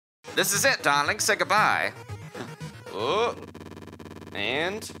This is it, darling. Say goodbye. Oh.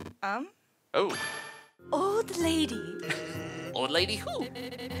 And? Oh. Old lady. Old lady who?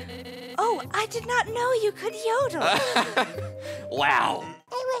 Oh, I did not know you could yodel. Wow.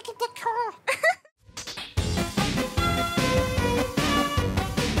 I work at the car.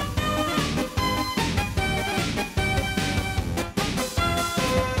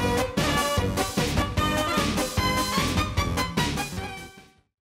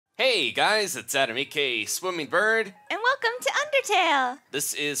 Hey guys, it's Adam, aka Swimming Bird. And welcome to Undertale.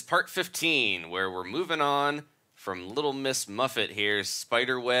 This is part 15, where we're moving on from Little Miss Muffet here's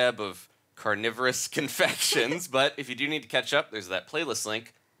spider web of carnivorous confections. But if you do need to catch up, there's that playlist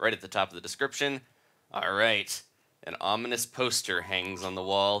link right at the top of the description. All right, an ominous poster hangs on the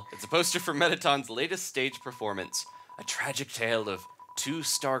wall. It's a poster for Mettaton's latest stage performance, a tragic tale of two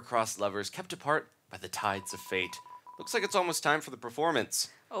star-crossed lovers kept apart by the tides of fate. Looks like it's almost time for the performance.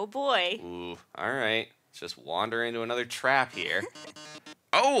 Oh boy. Ooh, all right. Let's just wander into another trap here.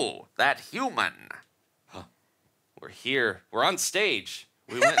 Oh, that human. Huh. We're here. We're on stage.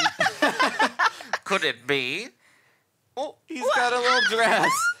 We went. Could it be? Oh, he's got a little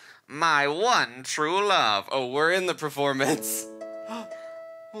dress. My one true love. Oh, we're in the performance.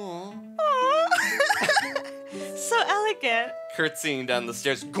 Oh. So elegant. Curtsying down the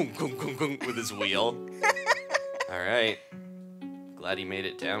stairs, gung, gung, gung, gung, with his wheel. All right. Glad he made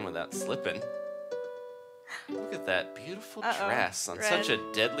it down without slipping. Look at that beautiful dress on such a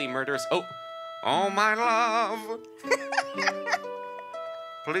deadly murderous... Oh, my love.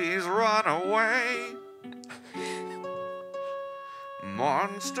 Please run away.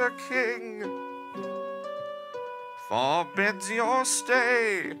 Monster King forbids your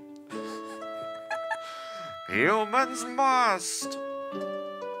stay. Humans must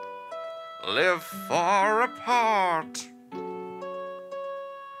live far apart.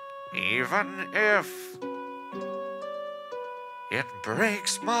 Even if it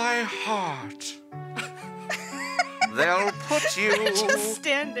breaks my heart, they'll put you Just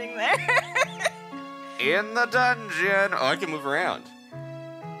standing there. in the dungeon. Oh, I can move around.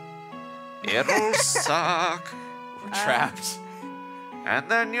 It'll suck. We're trapped. And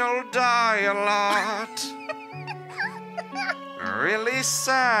then you'll die a lot. Really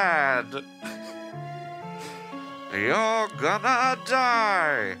sad. You're gonna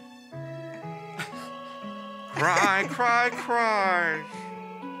die. Cry, cry, cry.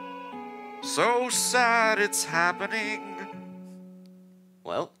 So sad it's happening.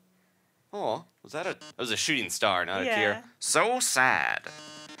 Well, that was a shooting star, not a tear. So sad.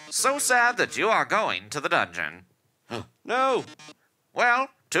 So sad that you are going to the dungeon. No. Well,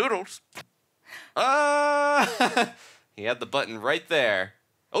 toodles. He had the button right there.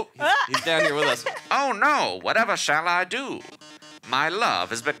 Oh, he's down here with us. Oh no, whatever shall I do? My love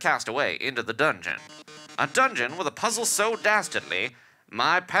has been cast away into the dungeon. A dungeon with a puzzle so dastardly,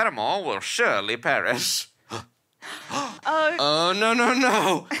 my paramour will surely perish. Oh, no, no,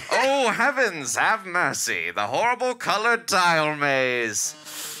 no. Oh, heavens, have mercy. The horrible colored tile maze.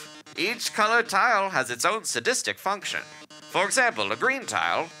 Each colored tile has its own sadistic function. For example, a green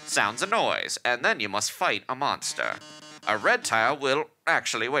tile sounds a noise, and then you must fight a monster. A red tile will...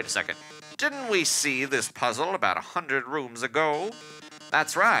 Actually, wait a second. Didn't we see this puzzle about 100 rooms ago?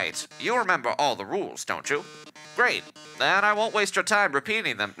 That's right. You remember all the rules, don't you? Great. Then I won't waste your time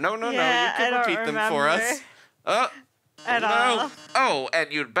repeating them. No, no, no. You can repeat them for us. At all. Oh,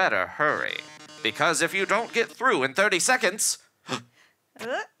 and you'd better hurry. Because if you don't get through in 30 seconds...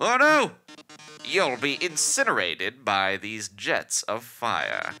 Oh, no! You'll be incinerated by these jets of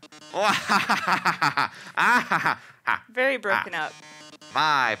fire. Very broken up.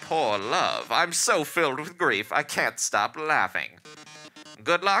 My poor love, I'm so filled with grief, I can't stop laughing.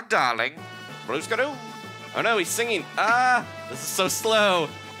 Good luck, darling. Blue-skadoo. Oh no, he's singing. This is so slow.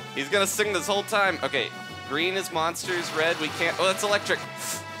 He's gonna sing this whole time. Okay, green is monsters, red we can't. Oh, that's electric.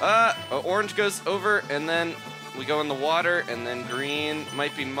 Orange goes over, and then we go in the water, and then green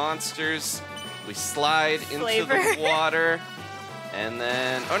might be monsters. We slide into the water, and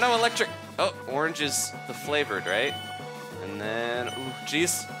then, oh no, electric. Oh, orange is the flavored, right? And then, ooh,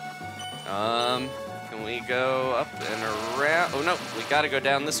 jeez. Can we go up and around? Oh no, we gotta go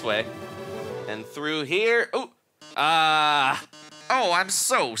down this way. And through here, oh, I'm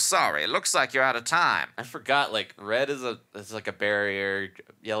so sorry. It looks like you're out of time. I forgot, like, red is like a barrier,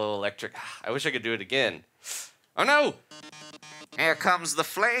 yellow electric. I wish I could do it again. Oh no! Here comes the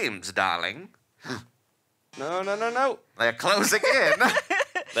flames, darling. No, no, no, no. They're closing in.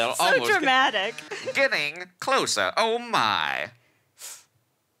 They'll So almost dramatic. getting closer. Oh my.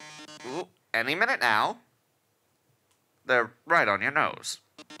 Ooh, any minute now. They're right on your nose.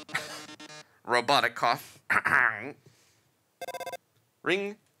 robotic cough.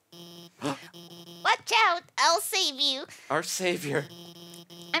 Ring. Watch out, I'll save you. Our savior.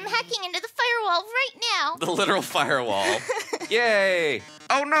 I'm hacking into the firewall right now. The literal firewall. Yay!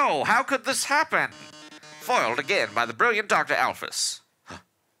 Oh no, how could this happen? Foiled again by the brilliant Dr. Alphys.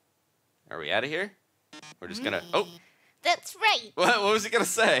 Are we out of here? We're just gonna... Oh! That's right. What was he gonna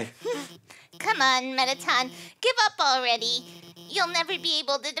say? Come on, Mettaton. Give up already. You'll never be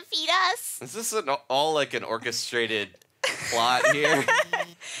able to defeat us. Is this all like an orchestrated plot here?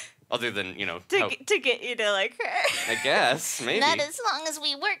 Other than, you know... To get you to like her. I guess, maybe. Not as long as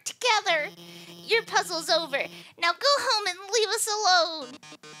we work together. Your puzzle's over. Now go home and leave us alone.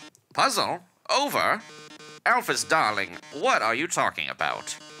 Puzzle? Over? Alphys, darling, what are you talking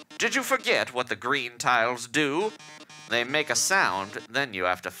about? Did you forget what the green tiles do? They make a sound, then you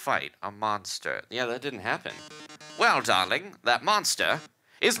have to fight a monster. Yeah, that didn't happen. Well, darling, that monster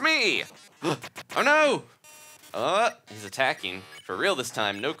is me! Oh no! He's attacking. For real this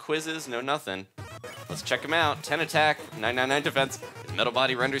time, no quizzes, no nothing. Let's check him out. 10 attack, 999 defense. His metal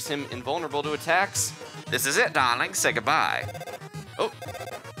body renders him invulnerable to attacks. This is it, darling. Say goodbye. Oh,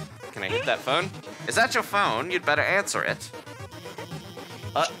 can I hit that phone? Is that your phone? You'd better answer it.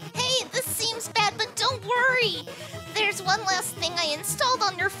 Hey, this seems bad, but don't worry. There's one last thing I installed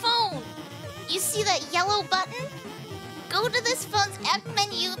on your phone. You see that yellow button? Go to this phone's app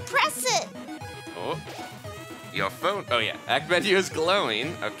menu, press it. Oh, your phone. Oh yeah, act menu is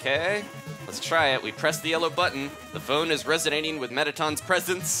glowing. Okay, let's try it. We press the yellow button. The phone is resonating with Mettaton's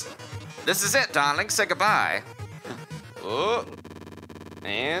presence. This is it, darling. Say goodbye. Oh,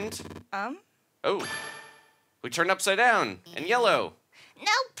 and oh, we turned upside down and yellow.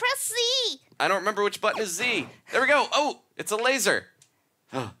 Now press Z. I don't remember which button is Z. There we go. Oh, it's a laser.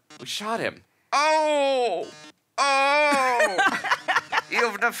 We shot him. Oh! Oh!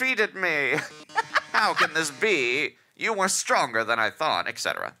 You've defeated me. How can this be? You were stronger than I thought,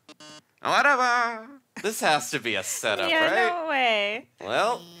 etc. Whatever. This has to be a setup, Yeah, right? no way.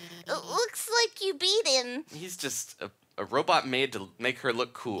 Well, It looks like you beat him. he's just a robot made to make her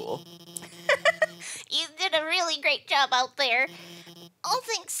look cool. You did a really great job out there. All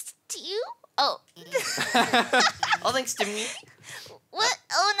thanks to you? Oh. All thanks to me. What?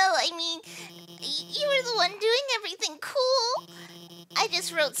 Oh no, I mean, you were the one doing everything cool. I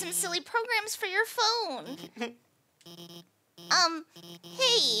just wrote some silly programs for your phone.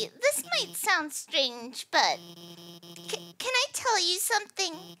 Hey, this might sound strange, but can I tell you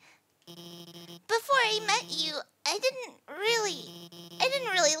something? Before I met you, I didn't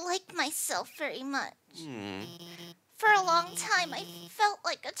really like myself very much. For a long time, I felt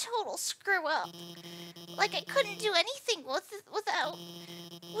like a total screw up. Like I couldn't do anything without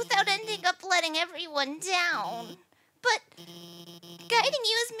ending up letting everyone down. But guiding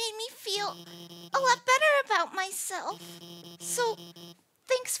you has made me feel a lot better about myself. So,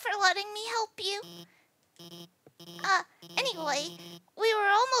 thanks for letting me help you. Anyway, we were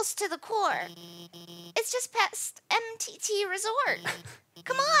almost to the core. It's just past MTT Resort.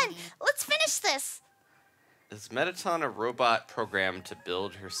 Come on, let's finish this. Is Mettaton a robot programmed to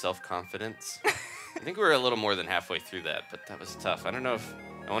build her self-confidence? I think we were a little more than halfway through that, but that was tough. I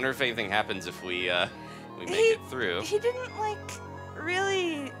wonder if anything happens if we make it through. He didn't like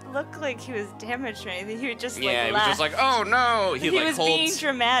really look like he was damaged or anything. He would just like Yeah, he was laugh. just like, oh no! He like was holds, being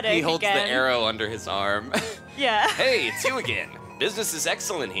dramatic. He holds again. the arrow under his arm. Yeah. Hey, it's you again. Business is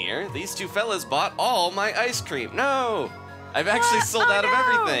excellent here. These two fellas bought all my ice cream. No! I've actually sold out of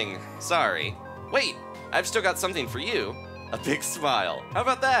everything. Sorry. Wait, I've still got something for you. A big smile. How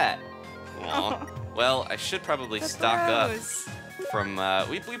about that? Aw. Well, I should probably stock up from,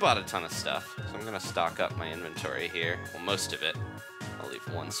 we bought a ton of stuff, so I'm gonna stock up my inventory here. Well, most of it. I'll leave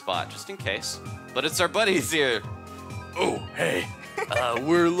one spot just in case. But it's our buddies here. Oh, hey.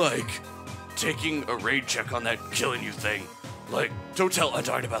 We're like taking a raid check on that killing you thing. Like, don't tell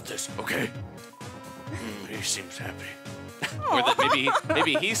Undyne about this, okay? He seems happy. Or that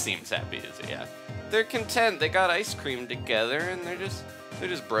maybe he seems happy. Yeah. They're content. They got ice cream together, and they're just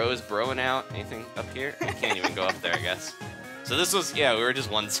bros broing out. Anything up here? I can't even go up there, I guess. So this was, yeah, we were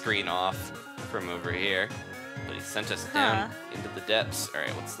just one screen off from over here. But he sent us down into the depths. All right,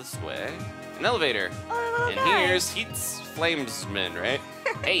 what's this way? An elevator. Oh, And here's Heat's Flamesman, right?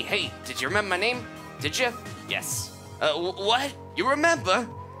 Hey, did you remember my name? Did you? Yes. What? You remember?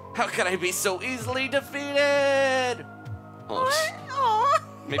 How could I be so easily defeated? Oh,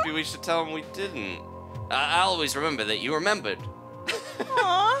 maybe we should tell him we didn't. I'll always remember that you remembered.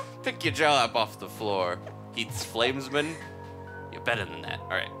 Aw. Pick your jaw up off the floor. Heat's Flamesman. You're better than that. All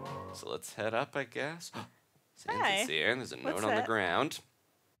right, so let's head up, I guess. Santa's Hi. here, and there's a note What's on the that? ground.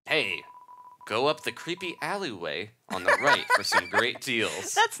 Hey, Go up the creepy alleyway on the right for some great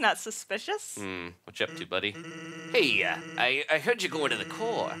deals. That's not suspicious. What you up to, buddy? Hey, I heard you going to the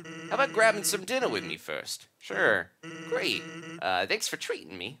core. How about grabbing some dinner with me first? Sure. Great. Thanks for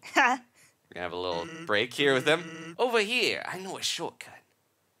treating me. We're gonna have a little break here with him. Over here, I know a shortcut.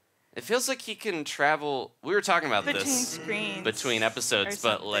 It feels like he can travel. We were talking about Between this screens between episodes,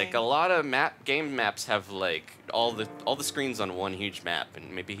 but like a something. lot of game maps have like all the screens on one huge map,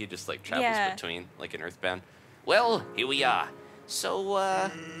 and maybe he just like travels Yeah. between, like in Earthbound. Well, here we are. So,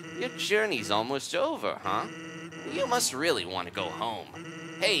 your journey's almost over, huh? You must really want to go home.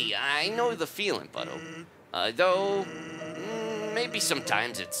 Hey, I know the feeling, buddo. Though, maybe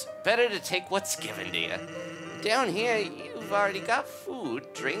sometimes it's better to take what's given to you. Down here, you've already got food,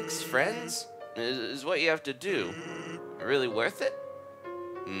 drinks, friends, is what you have to do. Really worth it?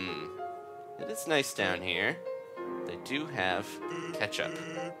 It is nice down here. They do have ketchup.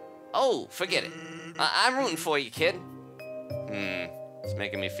 Oh, forget it. I'm rooting for you, kid. It's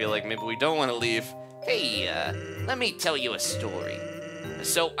making me feel like maybe we don't want to leave. Hey, let me tell you a story.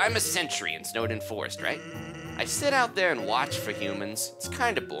 So, I'm a sentry in Snowden Forest, right? I sit out there and watch for humans. It's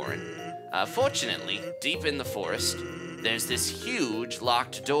kind of boring. Fortunately, deep in the forest, there's this huge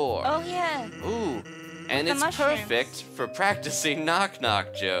locked door. Oh, yeah. Ooh, and the it's mushrooms. perfect for practicing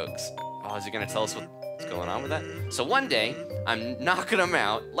knock-knock jokes. Oh, is he gonna tell us what's going on with that? So one day, I'm knocking him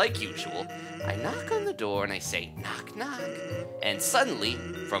out, like usual. I knock on the door and I say, knock, knock. And suddenly,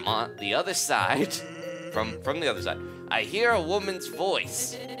 from on the other side, from the other side, I hear a woman's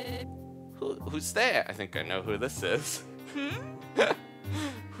voice. Who's there? I think I know who this is.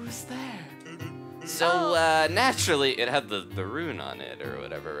 Who's there? So, naturally, it had the rune on it or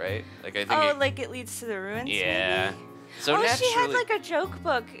whatever, right? Like, I think Oh, it, like it leads to the ruins? yeah. Maybe? So oh, naturally, she had like a joke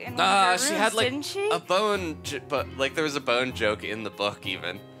book in one of her rooms, she had like didn't she? a bone, but like there was a bone joke in the book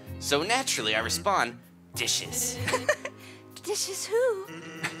even. So naturally, I respond, dishes. Dishes who?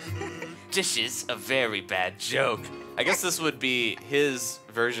 Dishes, a very bad joke. I guess this would be his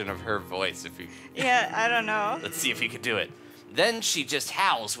version of her voice if you. Yeah, I don't know. Let's see if he could do it. Then she just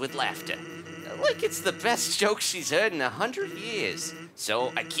howls with laughter. Like it's the best joke she's heard in 100 years.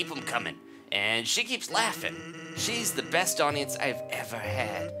 So I keep 'em coming. And she keeps laughing. She's the best audience I've ever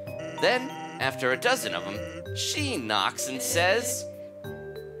had. Then, after a dozen of them, she knocks and says,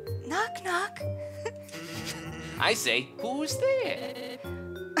 Knock, knock. I say, who's there?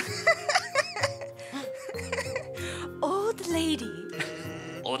 Old lady.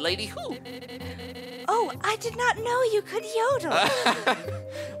 Old lady who? Oh, I did not know you could yodel.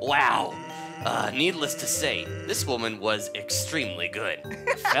 Wow. Needless to say, this woman was extremely good.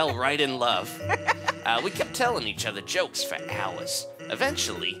 Fell right in love. We kept telling each other jokes for hours.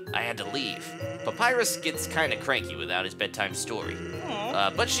 Eventually, I had to leave. Papyrus gets kind of cranky without his bedtime story.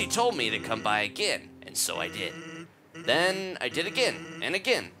 But she told me to come by again, and so I did. Then I did again, and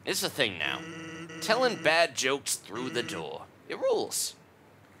again. It's a thing now. Telling bad jokes through the door. It rules.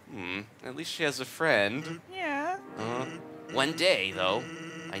 At least she has a friend. Yeah. One day, though,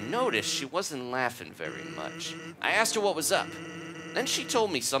 I noticed she wasn't laughing very much. I asked her what was up. Then she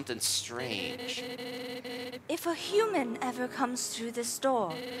told me something strange. If a human ever comes through this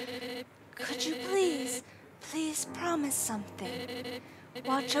door, could you please promise something?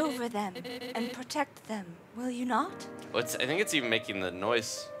 Watch over them and protect them, will you not? Well, I think it's even making the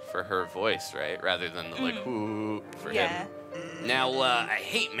noise for her voice, right? Rather than the like, whoo, for Yeah. him. Now, I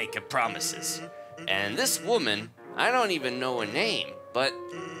hate making promises. And this woman, I don't even know her name, but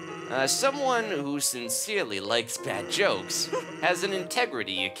someone who sincerely likes bad jokes has an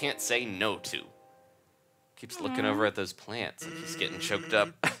integrity you can't say no to. Keeps looking over at those plants like he's getting choked up.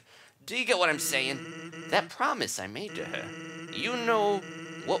 Do you get what I'm saying? That promise I made to her. You know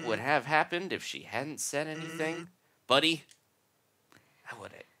what would have happened if she hadn't said anything? Buddy, I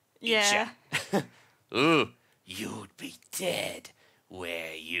would have Yeah. eat ya. Ooh, you'd be dead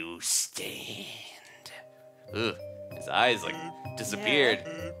where you stand. Ugh, his eyes like disappeared.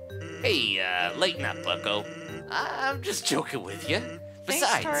 Hey, lighten up, bucko. I'm just joking with you.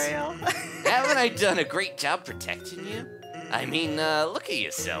 Besides, Thanks, Toriel. haven't I done a great job protecting you? I mean, look at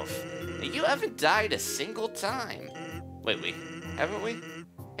yourself. You haven't died a single time. Wait, haven't we?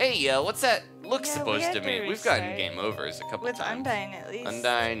 Hey, what's that look Yeah, we supposed had to to mean? We've gotten restart. game overs a couple With times. Undyne, at least.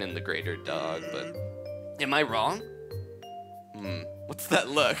 Undyne and the greater dog, but am I wrong? What's that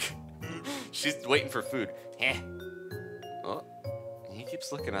look? She's waiting for food. Heh. Oh, he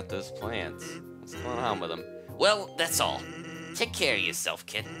keeps looking at those plants. What's going on with him? Well, that's all. Take care of yourself,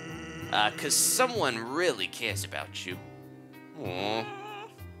 kid. 'Cause someone really cares about you. Aw.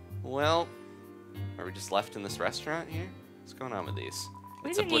 Well, are we just left in this restaurant here? What's going on with these?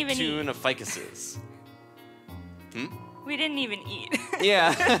 It's a didn't even platoon eat. of ficuses. We didn't even eat.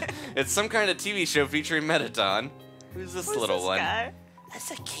 Yeah, it's some kind of TV show featuring Mettaton. Who's this Who's little this one? guy?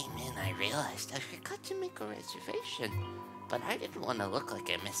 As I came in, I realized I forgot to make a reservation. But I didn't want to look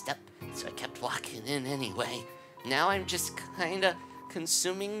like I messed up, so I kept walking in anyway. Now I'm just kinda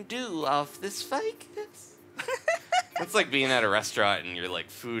consuming dew off this ficus. It's like being at a restaurant and your like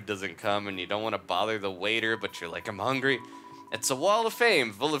food doesn't come and you don't want to bother the waiter, but you're like, I'm hungry. It's a wall of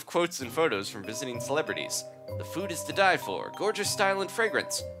fame full of quotes and photos from visiting celebrities. The food is to die for, gorgeous style and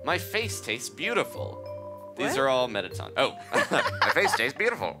fragrance. My face tastes beautiful. These What? are all Mettaton. Oh, my face tastes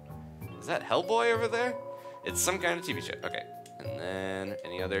beautiful. Is that Hellboy over there? It's some kind of TV show. Okay. And then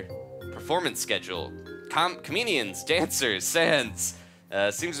any other performance schedule? Comedians, dancers, sands.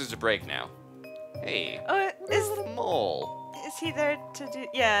 Seems there's a break now. Hey, Oh, there's a little mole. is he there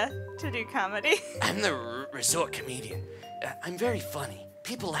to do comedy? I'm the resort comedian. I'm very funny.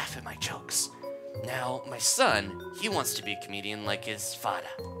 People laugh at my jokes. Now, my son, he wants to be a comedian like his father.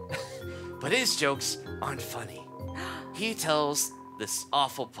 But his jokes aren't funny. He tells this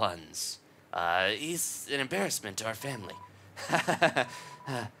awful puns. He's an embarrassment to our family.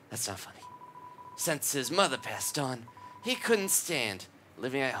 That's not funny. Since his mother passed on, he couldn't stand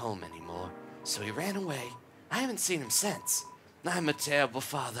living at home anymore, so he ran away. I haven't seen him since. I'm a terrible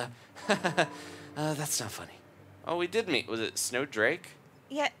father. That's not funny. Oh, we did meet. Was it Snow Drake?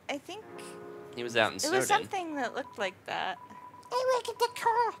 Yeah, I think He was out in it Snowden. was something that looked like that. I work at the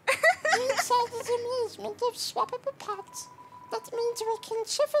car. Inside is amusement of swappable parts. That means we can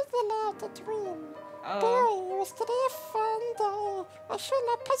shiver the loud at will. Oh, Boy, was today a fun day. I shall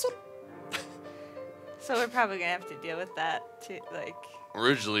not puzzle. so we're probably gonna have to deal with that too. Like,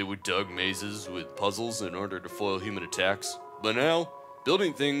 Originally, we dug mazes with puzzles in order to foil human attacks. But now,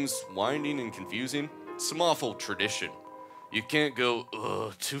 building things winding and confusing, it's some awful tradition. You can't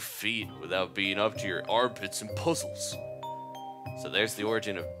go, 2 feet without being up to your armpits in puzzles. So there's the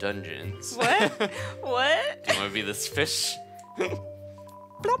origin of dungeons. what? What? Do you want to be this fish?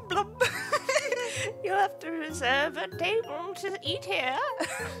 Blub blub. You'll have to reserve a table to eat here.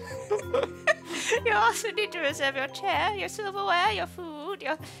 You also need to reserve your chair, your silverware, your food,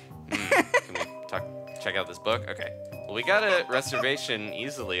 your. Can we check out this book? Okay. Well, we got a reservation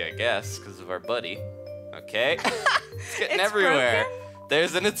easily, I guess, because of our buddy. Okay. It's getting It's everywhere. broken?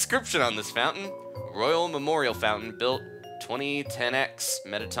 There's an inscription on this fountain. Royal Memorial Fountain built 2010X.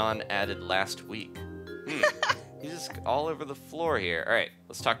 Mettaton added last week. He's just all over the floor here. All right,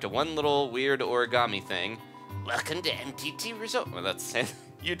 let's talk to one little weird origami thing. Welcome to MTT Resort. Well, that's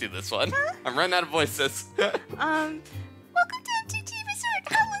you do this one. I'm running out of voices. Welcome to MTT Resort,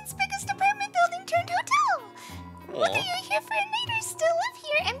 Hotland's biggest apartment building turned hotel. Whether Aw. you're here for a night or still live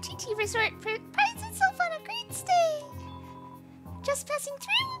here, MTT Resort prides itself on a great stay. Just passing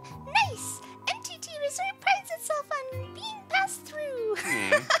through? Nice! MTT Resort prides itself on being passed through.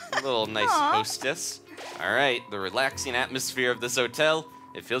 A little nice Aw. hostess. All right, the relaxing atmosphere of this hotel,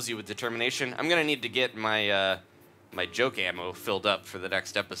 it fills you with determination. I'm gonna need to get my my joke ammo filled up for the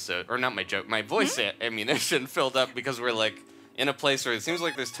next episode, or not my joke, my voice ammunition filled up because we're like in a place where it seems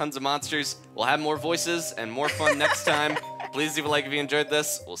like there's tons of monsters. We'll have more voices and more fun next time. Please leave a like if you enjoyed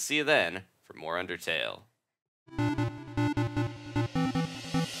this. We'll see you then for more Undertale.